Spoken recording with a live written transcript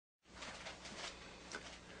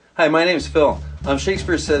Hi, my name's Phil.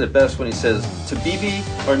 Shakespeare said it best when he says, to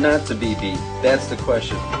BB or not to BB? That's the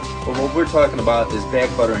question. But what we're talking about is back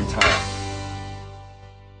buttering tile.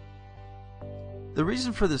 The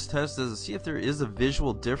reason for this test is to see if there is a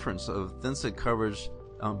visual difference of thin set coverage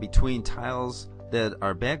between tiles that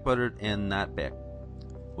are back buttered and not back.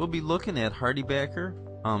 We'll be looking at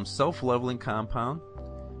HardieBacker, self-leveling compound,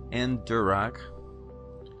 and Durock.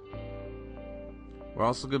 We're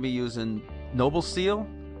also going to be using Noble Steel,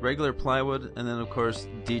 regular plywood, and then of course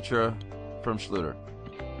Ditra from Schluter.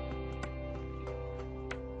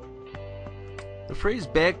 The phrase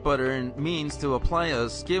back buttering means to apply a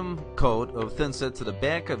skim coat of thin set to the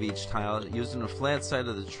back of each tile using the flat side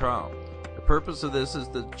of the trowel. The purpose of this is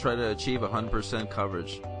to try to achieve 100%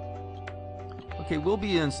 coverage. Okay, we'll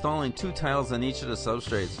be installing 2 tiles on each of the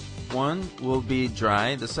substrates. One will be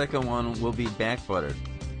dry, the second one will be back buttered.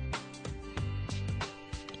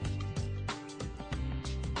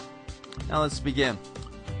 Now let's begin.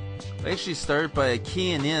 We actually start by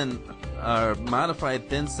keying in our modified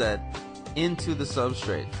thin set into the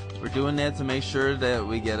substrate. We're doing that to make sure that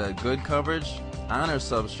we get a good coverage on our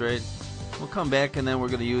substrate. We'll come back and then we're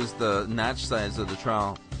going to use the notch size of the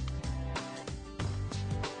trowel.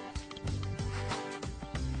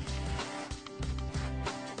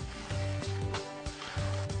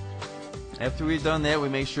 After we've done that, we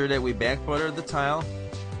make sure that we back butter the tile.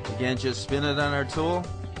 Again, just spin it on our tool.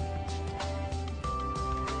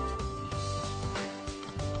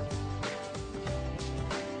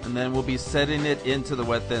 And then we'll be setting it into the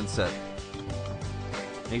wet thin set.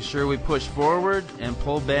 Make sure we push forward and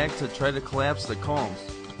pull back to try to collapse the combs.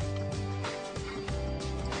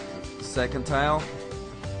 The second tile,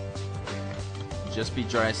 just be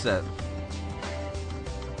dry set.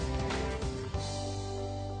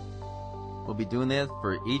 We'll be doing that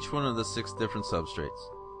for each one of the 6 different substrates.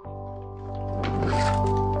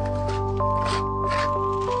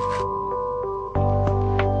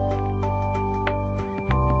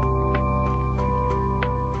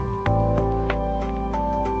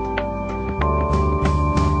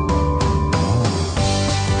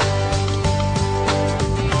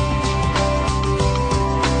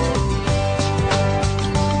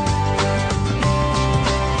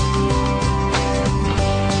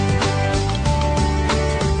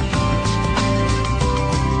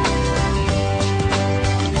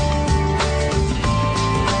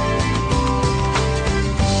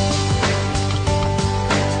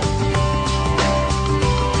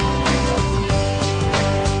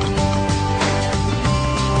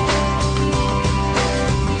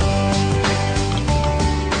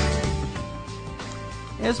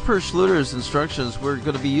 As per Schluter's instructions, we're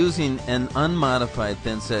going to be using an unmodified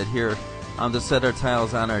thin set here to set our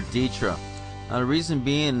tiles on our Ditra. The reason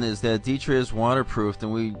being is that Ditra is waterproofed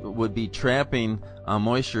and we would be trapping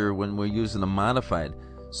moisture when we're using a modified.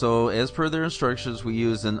 So as per their instructions, we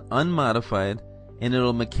use an unmodified and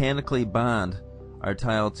it'll mechanically bond our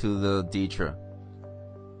tile to the Ditra.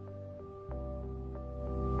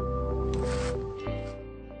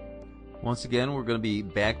 Once again, we're going to be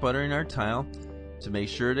back buttering our tile to make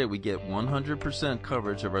sure that we get 100%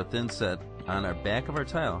 coverage of our thin set on our back of our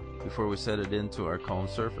tile before we set it into our comb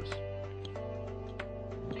surface.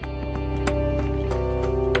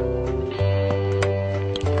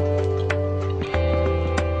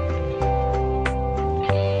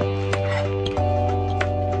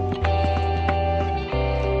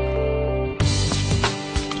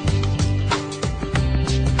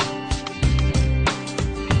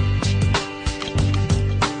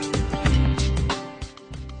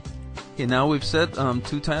 Okay, now we've set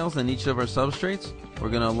 2 tiles on each of our substrates. We're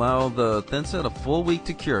going to allow the thin set a full week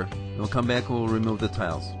to cure. And we'll come back and we'll remove the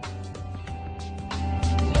tiles.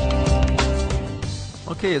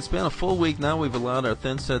 Okay, it's been a full week now. We've allowed our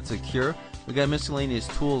thin set to cure. We've got miscellaneous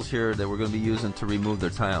tools here that we're going to be using to remove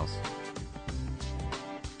their tiles.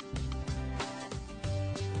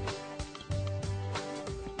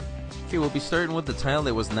 Okay, we'll be starting with the tile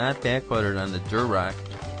that was not back buttered on the Durock.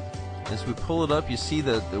 As we pull it up, you see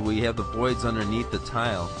that we have the voids underneath the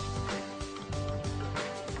tile.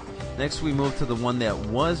 Next we move to the one that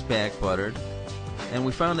was back buttered, and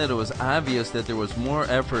we found that it was obvious that there was more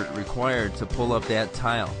effort required to pull up that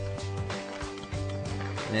tile.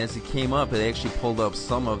 And as it came up, it actually pulled up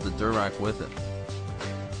some of the Durock with it.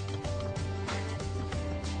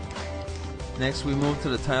 Next we move to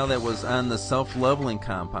the tile that was on the self-leveling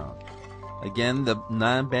compound. Again, the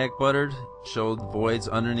non-back buttered showed voids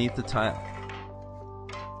underneath the tile.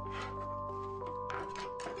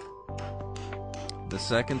 The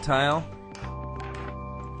second tile,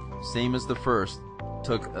 same as the first,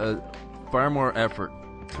 took far more effort.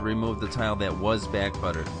 to remove the tile that was back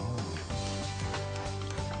buttered.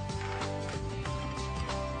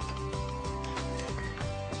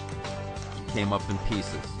 Came up in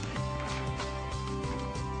pieces.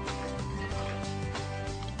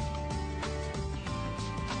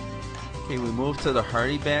 Okay, we move to the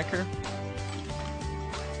Hardy backer.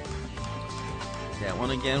 That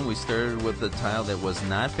one again, we started with the tile that was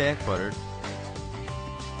not back buttered.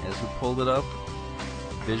 As we pulled it up,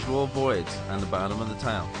 visual voids on the bottom of the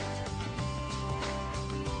tile.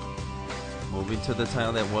 Moving to the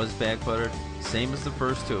tile that was back buttered, same as the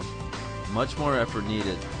first two. Much more effort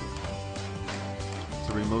needed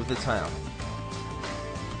to remove the tile.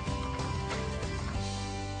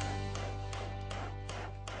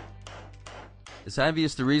 It's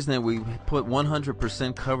obvious the reason that we put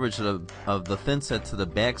 100% coverage of the thin set to the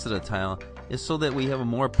backs of the tile is so that we have a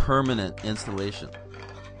more permanent installation.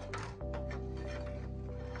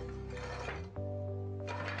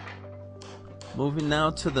 Moving now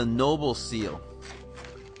to the Noble Seal,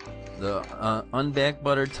 the unback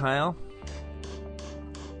buttered tile.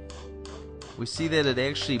 We see that it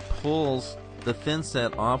actually pulls the thin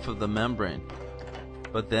set off of the membrane.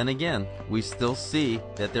 But then again, we still see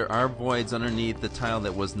that there are voids underneath the tile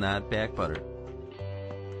that was not back buttered.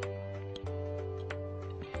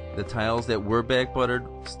 The tiles that were back buttered,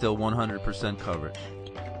 still 100% covered.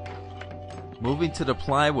 Moving to the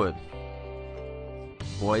plywood,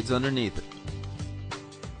 voids underneath it.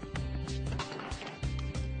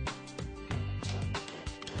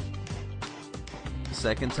 The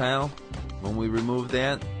second tile, when we remove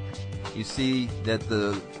that, you see that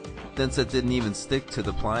the thin set didn't even stick to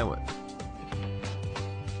the plywood.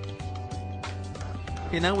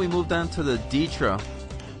 Okay, now we moved on to the Ditra.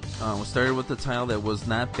 We started with the tile that was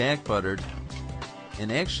not back buttered, and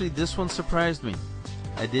actually this one surprised me.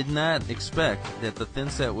 I did not expect that the thin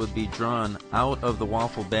set would be drawn out of the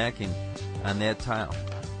waffle backing on that tile.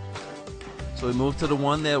 So we moved to the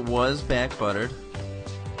one that was back buttered,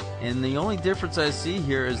 and the only difference I see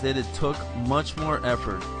here is that it took much more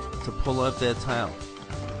effort to pull up that tile.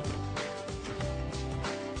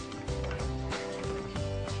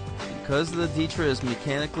 Because the Ditra is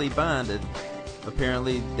mechanically bonded,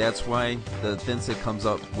 apparently that's why the thin set comes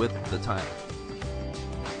up with the tile.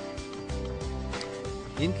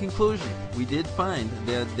 In conclusion, we did find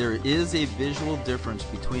that there is a visual difference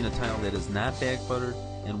between a tile that is not back buttered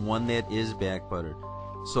and one that is back buttered.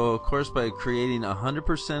 So of course, by creating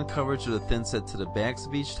 100% coverage of the thin set to the backs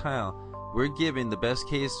of each tile, we're giving the best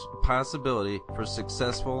case possibility for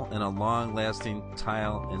successful and a long-lasting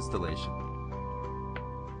tile installation.